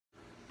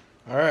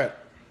All right.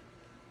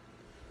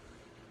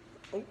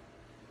 Oh,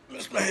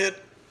 missed my head.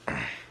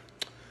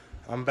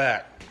 I'm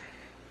back.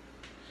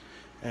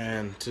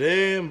 And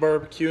today I'm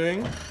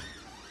barbecuing.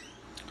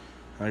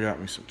 I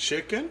got me some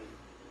chicken.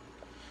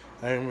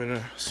 I'm going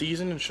to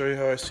season and show you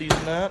how I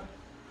season that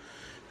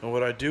and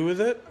what I do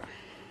with it.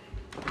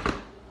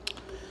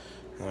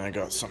 And I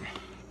got some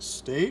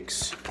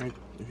steaks, right,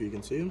 if you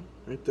can see them,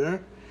 right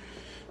there.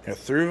 I got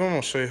 3 of them.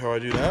 I'll show you how I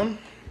do them.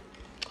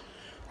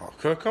 I'll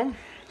cook them.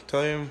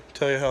 Tell you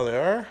how they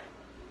are.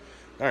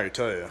 I already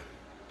tell you.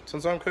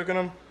 Since I'm cooking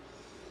them,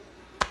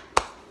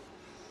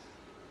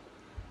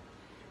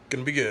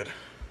 gonna be good.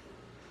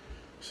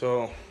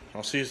 So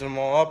I'll season them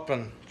all up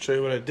and show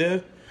you what I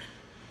did.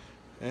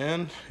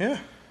 And yeah.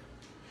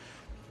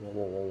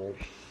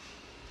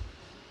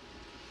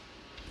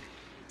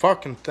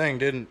 Fucking thing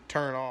didn't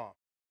turn off.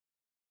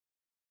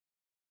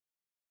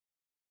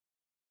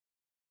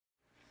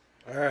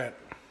 Alright.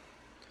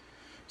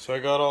 So I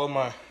got all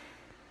my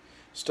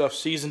stuff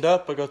seasoned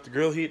up. I got the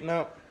grill heating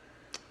up.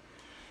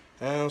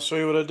 And I'll show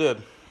you what I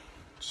did.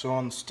 So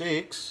on the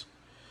steaks,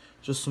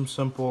 just some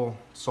simple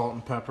salt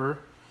and pepper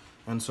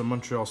and some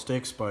Montreal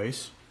steak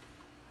spice.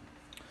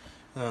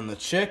 And the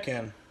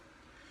chicken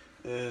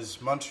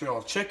is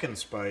Montreal chicken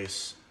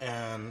spice,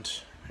 and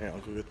yeah, I'll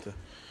go get the.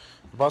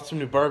 I bought some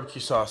new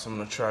barbecue sauce I'm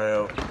gonna try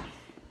out.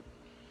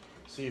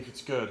 See if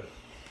it's good.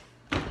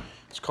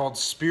 It's called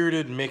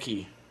Spirited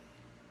Mickey.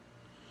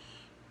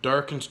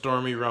 Dark and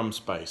stormy rum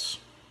spice.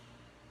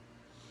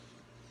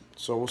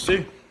 So we'll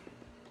see.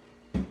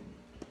 I'm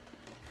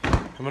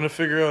gonna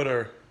figure out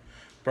our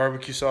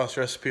barbecue sauce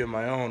recipe of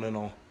my own, and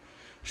I'll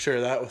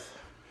share that with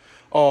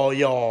all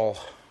y'all.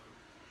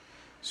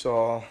 So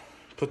I'll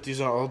put these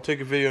on. I'll take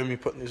a video of me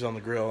putting these on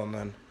the grill, and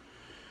then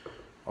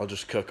I'll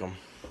just cook them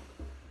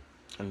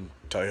and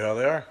tell you how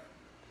they are.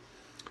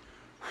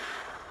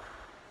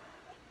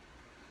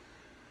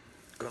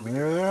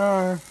 There they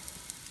are.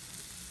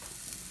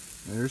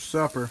 There's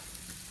supper.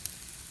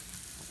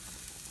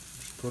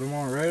 Just put them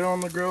on right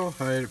on the grill.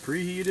 I had it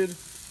preheated.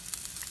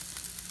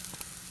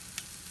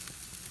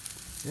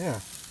 Yeah.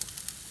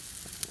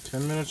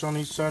 10 minutes on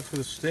each side for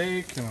the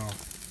steak, and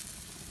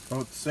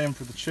about the same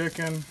for the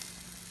chicken.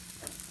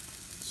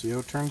 See how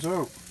it turns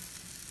out.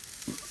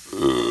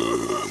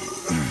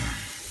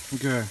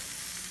 Okay,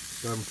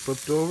 got them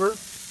flipped over.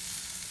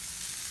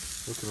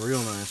 Looking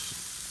real nice.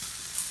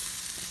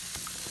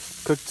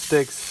 Cooked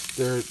steaks,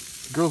 the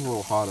grill's a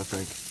little hot, I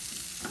think.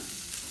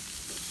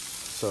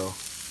 So,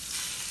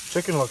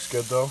 chicken looks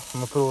good though. I'm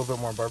gonna put a little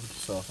bit more barbecue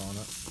sauce on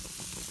it.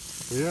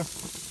 So yeah,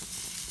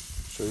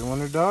 show you when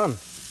they're done.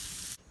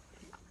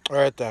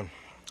 Alright then,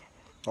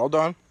 all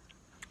done.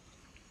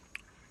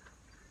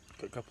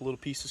 Got a couple little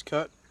pieces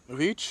cut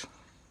of each.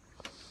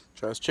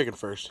 Try this chicken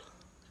first.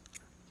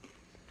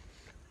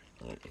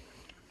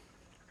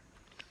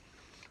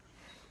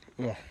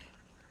 Yeah.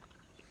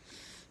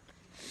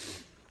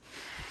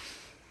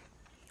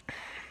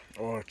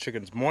 Oh,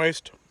 chicken's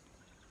moist.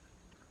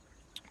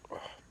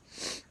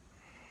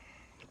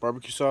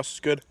 Barbecue sauce is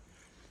good.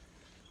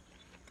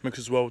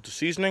 Mixes well with the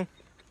seasoning.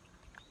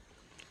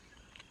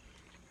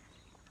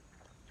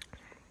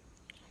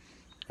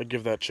 I'd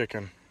give that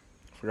chicken,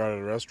 if we got it at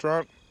a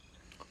restaurant,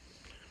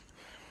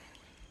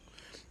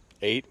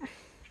 8.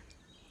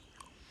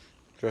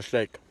 Just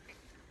like,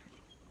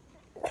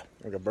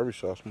 I got barbecue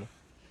sauce.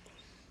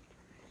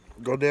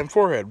 Goddamn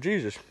forehead,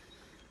 Jesus.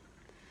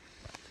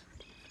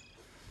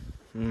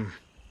 Well,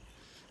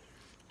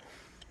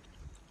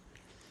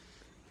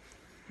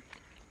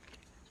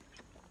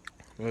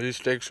 these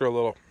steaks are a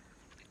little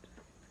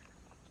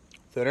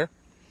thinner,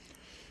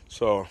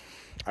 so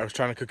I was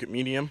trying to cook it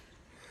medium.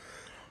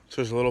 So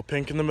there's a little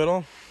pink in the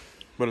middle,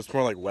 but it's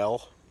more like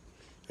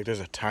like there's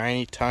a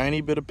tiny,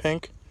 tiny bit of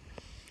pink,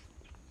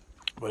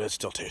 but it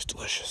still tastes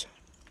delicious.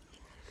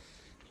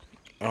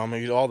 And I'm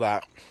gonna eat all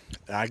that,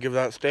 and I give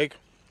that steak.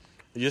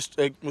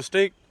 With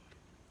steak,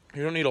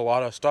 you don't need a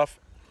lot of stuff.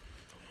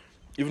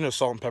 Even though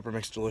salt and pepper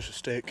makes delicious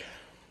steak.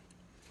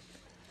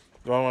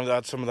 I want to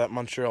add some of that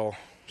Montreal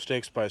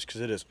steak spice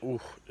because it's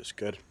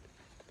good.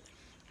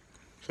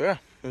 So yeah,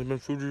 this has been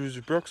Food Reviews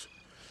with Brooks.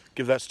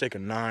 Give that steak a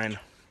 9.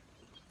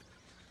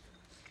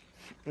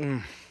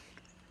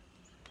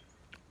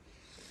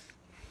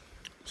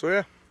 So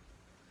yeah,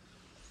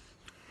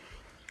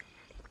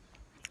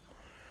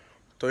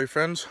 tell your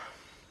friends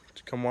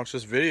to come watch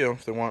this video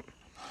if they want to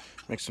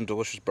make some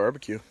delicious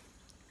barbecue.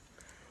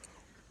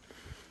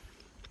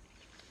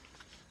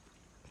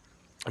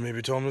 And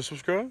maybe tell them to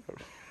subscribe.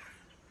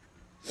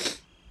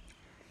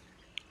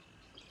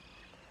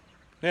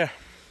 Yeah.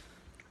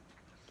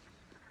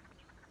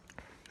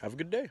 Have a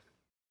good day.